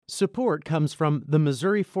Support comes from the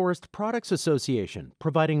Missouri Forest Products Association,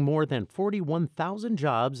 providing more than 41,000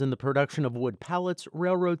 jobs in the production of wood pallets,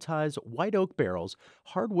 railroad ties, white oak barrels,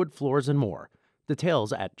 hardwood floors, and more.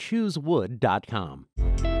 Details at choosewood.com.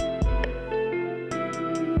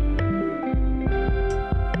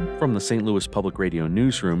 From the St. Louis Public Radio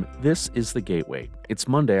Newsroom, this is The Gateway. It's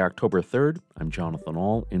Monday, October 3rd. I'm Jonathan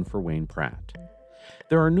Ahl, in for Wayne Pratt.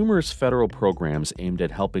 There are numerous federal programs aimed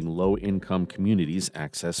at helping low-income communities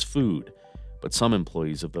access food. But some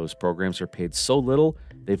employees of those programs are paid so little,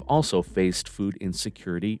 they've also faced food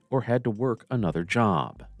insecurity or had to work another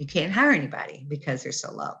job. You can't hire anybody because they're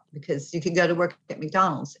so low. Because you could go to work at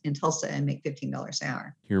McDonald's in Tulsa and make $15 an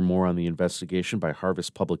hour. Hear more on the investigation by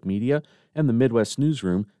Harvest Public Media and the Midwest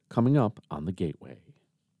Newsroom coming up on The Gateway.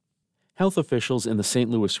 Health officials in the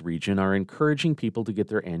St. Louis region are encouraging people to get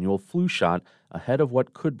their annual flu shot ahead of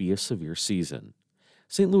what could be a severe season.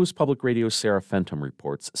 St. Louis Public Radio's Sarah Fenton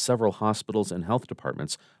reports several hospitals and health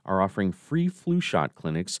departments are offering free flu shot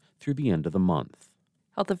clinics through the end of the month.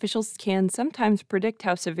 Health officials can sometimes predict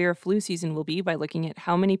how severe flu season will be by looking at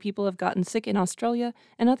how many people have gotten sick in Australia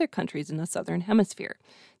and other countries in the southern hemisphere.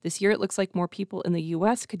 This year, it looks like more people in the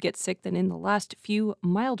U.S. could get sick than in the last few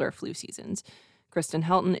milder flu seasons. Kristen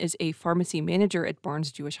Helton is a pharmacy manager at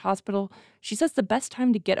Barnes Jewish Hospital. She says the best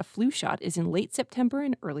time to get a flu shot is in late September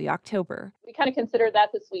and early October. We kind of consider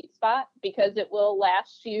that the sweet spot because it will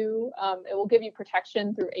last you, it will give you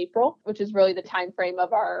protection through April, which is really the time frame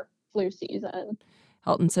of our flu season.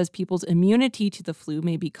 Helton says people's immunity to the flu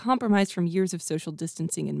may be compromised from years of social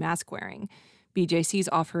distancing and mask wearing. BJC is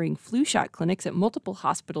offering flu shot clinics at multiple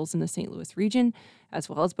hospitals in the St. Louis region, as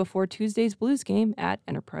well as before Tuesday's Blues game at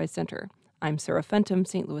Enterprise Center. I'm Sarah Fenton,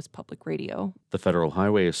 St. Louis Public Radio. The Federal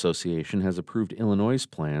Highway Association has approved Illinois'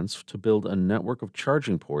 plans to build a network of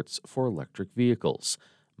charging ports for electric vehicles.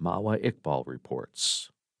 Mawa Iqbal reports.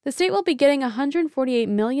 The state will be getting $148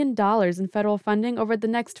 million in federal funding over the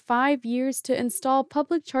next 5 years to install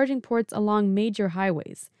public charging ports along major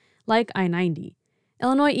highways, like I-90.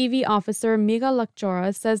 Illinois EV officer Miga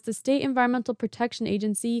Lakchora says the State Environmental Protection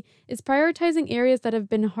Agency is prioritizing areas that have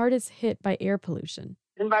been hardest hit by air pollution.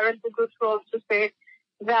 Environmental groups will also say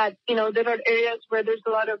that, there are areas where there's a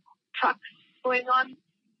lot of trucks going on.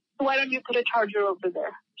 So why don't you put a charger over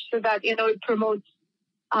there so that, it promotes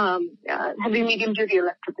heavy medium-duty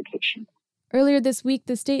electrification. Earlier this week,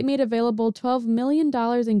 the state made available $12 million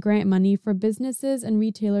in grant money for businesses and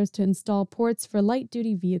retailers to install ports for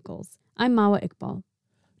light-duty vehicles. I'm Mawa Iqbal.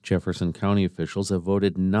 Jefferson County officials have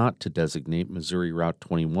voted not to designate Missouri Route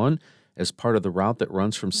 21 as part of the route that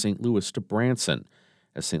runs from St. Louis to Branson.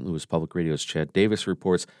 As St. Louis Public Radio's Chad Davis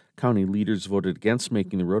reports, county leaders voted against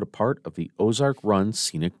making the road a part of the Ozark Run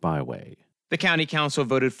Scenic Byway. The county council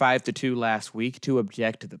voted 5-2 last week to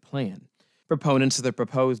object to the plan. Proponents of the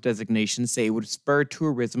proposed designation say it would spur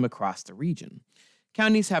tourism across the region.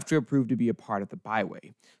 Counties have to approve to be a part of the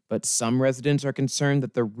byway, but some residents are concerned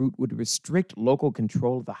that the route would restrict local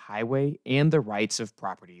control of the highway and the rights of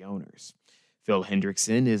property owners. Phil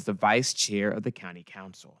Hendrickson is the vice chair of the county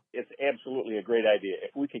council. It's absolutely a great idea.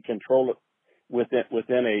 If we could control it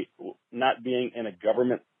within a not being in a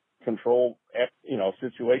government control,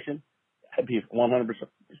 situation, I'd be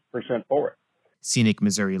 100% for it. Scenic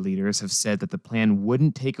Missouri leaders have said that the plan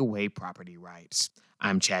wouldn't take away property rights.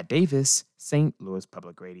 I'm Chad Davis, St. Louis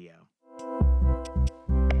Public Radio.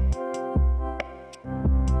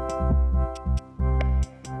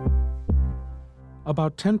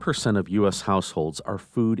 About 10% of U.S. households are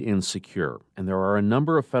food insecure, and there are a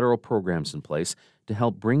number of federal programs in place to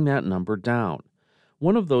help bring that number down.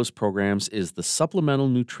 One of those programs is the Supplemental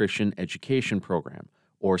Nutrition Education Program,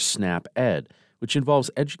 or SNAP-Ed, which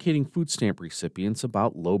involves educating food stamp recipients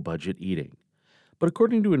about low-budget eating. But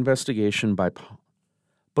according to an investigation by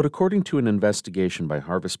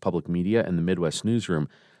Harvest Public Media and the Midwest Newsroom,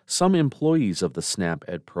 some employees of the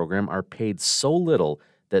SNAP-Ed program are paid so little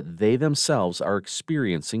that they themselves are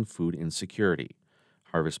experiencing food insecurity.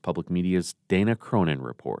 Harvest Public Media's Dana Cronin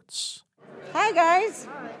reports. Hi, guys.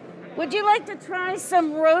 Would you like to try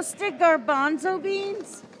some roasted garbanzo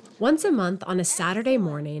beans? Once a month on a Saturday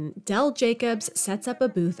morning, Dell Jacobs sets up a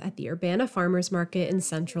booth at the Urbana Farmers Market in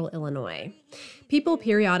central Illinois. People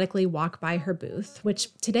periodically walk by her booth,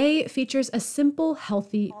 which today features a simple,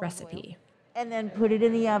 healthy recipe. And then put it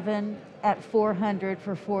in the oven at 400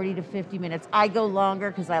 for 40 to 50 minutes. I go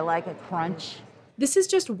longer because I like a crunch. This is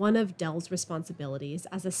just one of Dell's responsibilities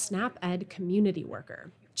as a SNAP-Ed community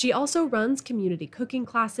worker. She also runs community cooking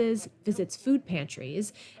classes, visits food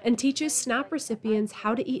pantries, and teaches SNAP recipients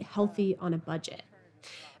how to eat healthy on a budget.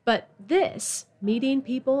 But this, meeting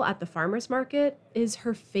people at the farmers market, is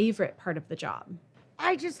her favorite part of the job.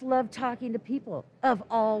 I just love talking to people of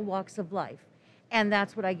all walks of life. And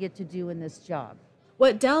that's what I get to do in this job.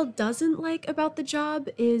 What Dell doesn't like about the job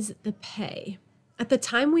is the pay. At the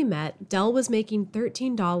time we met, Dell was making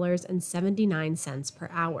 $13.79 per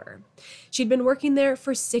hour. She'd been working there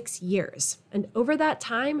for 6 years, and over that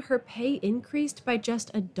time, her pay increased by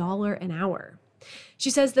just $1 an hour. She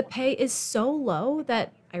says the pay is so low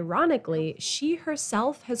that, ironically, she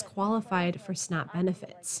herself has qualified for SNAP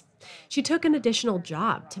benefits. She took an additional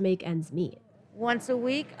job to make ends meet. Once a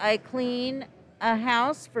week, I clean a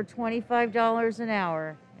house for $25 an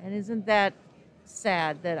hour. And isn't that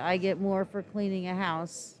sad that I get more for cleaning a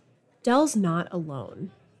house? Dell's not alone.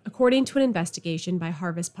 According to an investigation by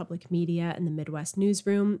Harvest Public Media and the Midwest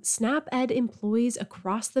Newsroom, SNAP Ed employees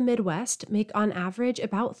across the Midwest make on average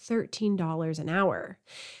about $13 an hour.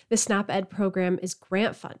 The SNAP Ed program is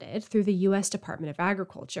grant funded through the U.S. Department of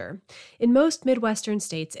Agriculture. In most Midwestern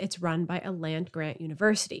states, it's run by a land-grant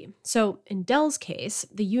university. So in Dell's case,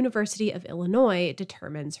 the University of Illinois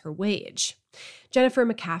determines her wage. Jennifer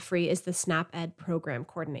McCaffrey is the SNAP Ed program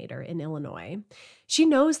coordinator in Illinois. She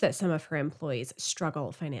knows that some of her employees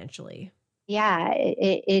struggle financially. Yeah,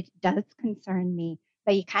 it does concern me,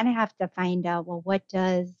 but you kind of have to find out, well, what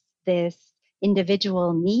does this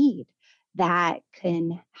individual need that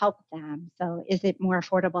can help them? So is it more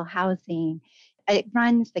affordable housing? It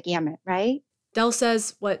runs the gamut, right? Dell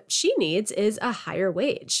says what she needs is a higher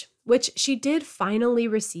wage, which she did finally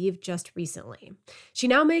receive just recently. She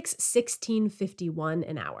now makes $16.51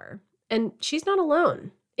 an hour. And she's not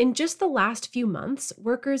alone. In just the last few months,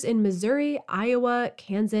 workers in Missouri, Iowa,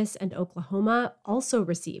 Kansas, and Oklahoma also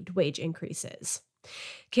received wage increases.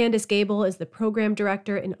 Candace Gable is the program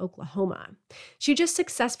director in Oklahoma. She just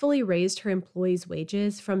successfully raised her employees'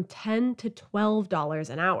 wages from $10 to $12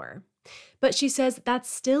 an hour. But she says that's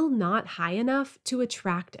still not high enough to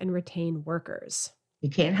attract and retain workers. You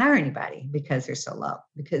can't hire anybody because they're so low,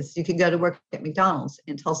 because you could go to work at McDonald's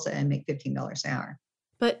in Tulsa and make $15 an hour.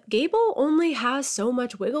 But Gable only has so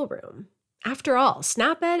much wiggle room. After all,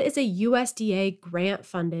 SNAP Ed is a USDA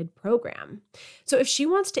grant-funded program. So if she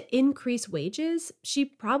wants to increase wages, she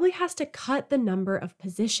probably has to cut the number of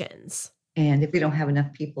positions. And if we don't have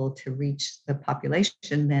enough people to reach the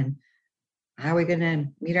population, then how are we going to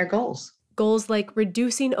meet our goals? Goals like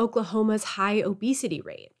reducing Oklahoma's high obesity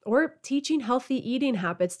rate or teaching healthy eating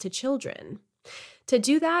habits to children. To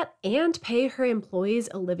do that and pay her employees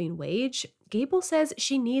a living wage, Gable says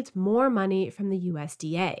she needs more money from the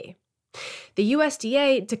USDA. The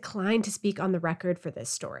USDA declined to speak on the record for this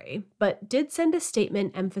story, but did send a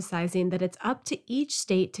statement emphasizing that it's up to each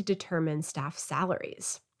state to determine staff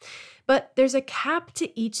salaries. But there's a cap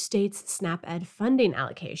to each state's SNAP Ed funding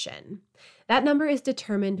allocation. That number is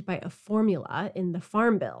determined by a formula in the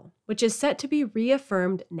Farm Bill, which is set to be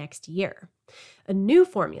reaffirmed next year. A new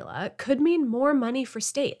formula could mean more money for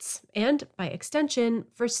states, and by extension,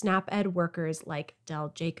 for SNAP Ed workers like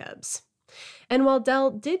Dell Jacobs. And while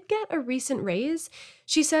Dell did get a recent raise,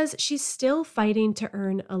 she says she's still fighting to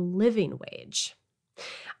earn a living wage.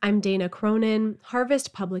 I'm Dana Cronin,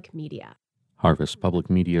 Harvest Public Media. Harvest Public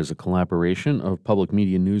Media is a collaboration of public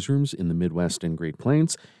media newsrooms in the Midwest and Great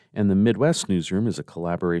Plains, and the Midwest Newsroom is a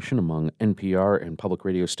collaboration among NPR and public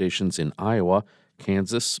radio stations in Iowa,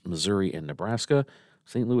 Kansas, Missouri, and Nebraska.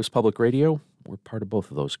 St. Louis Public Radio, we're part of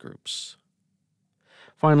both of those groups.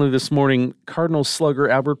 Finally this morning, Cardinals slugger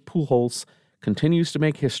Albert Pujols continues to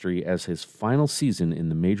make history as his final season in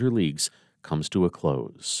the major leagues comes to a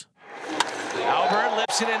close. Albert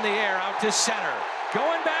lifts it in the air out to center.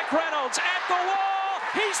 Going back, Reynolds at the wall.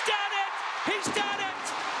 He's done it! He's done it!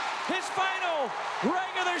 His final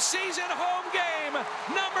regular season home game,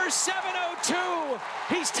 number 702.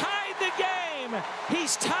 He's tied the game.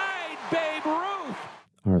 He's tied Babe Ruth.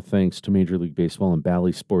 Our thanks to Major League Baseball and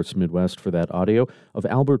Bally Sports Midwest for that audio of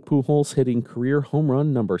Albert Pujols hitting career home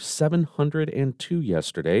run number 702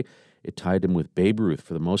 yesterday. It tied him with Babe Ruth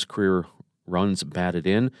for the most career runs batted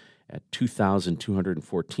in at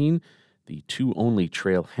 2,214. The two only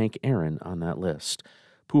trail Hank Aaron on that list.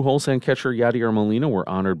 Pujols and catcher Yadier Molina were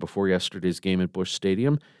honored before yesterday's game at Busch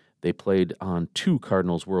Stadium. They played on two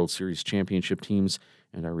Cardinals World Series championship teams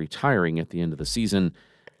and are retiring at the end of the season.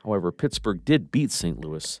 However, Pittsburgh did beat St.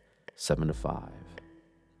 Louis 7-5.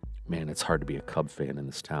 Man, it's hard to be a Cub fan in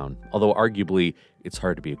this town, although arguably it's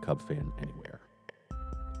hard to be a Cub fan anywhere.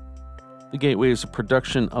 The Gateway is a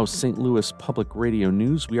production of St. Louis Public Radio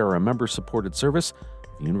News. We are a member-supported service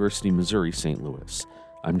of the University of Missouri St. Louis.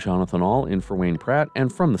 I'm Jonathan Ahl, in for Wayne Pratt,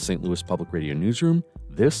 and from the St. Louis Public Radio Newsroom,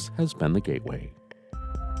 this has been The Gateway.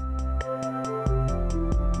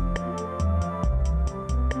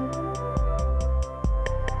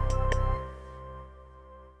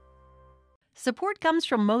 Support comes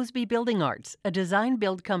from Mosby Building Arts, a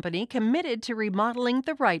design-build company committed to remodeling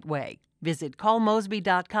the right way. Visit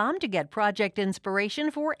callmosby.com to get project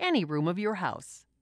inspiration for any room of your house.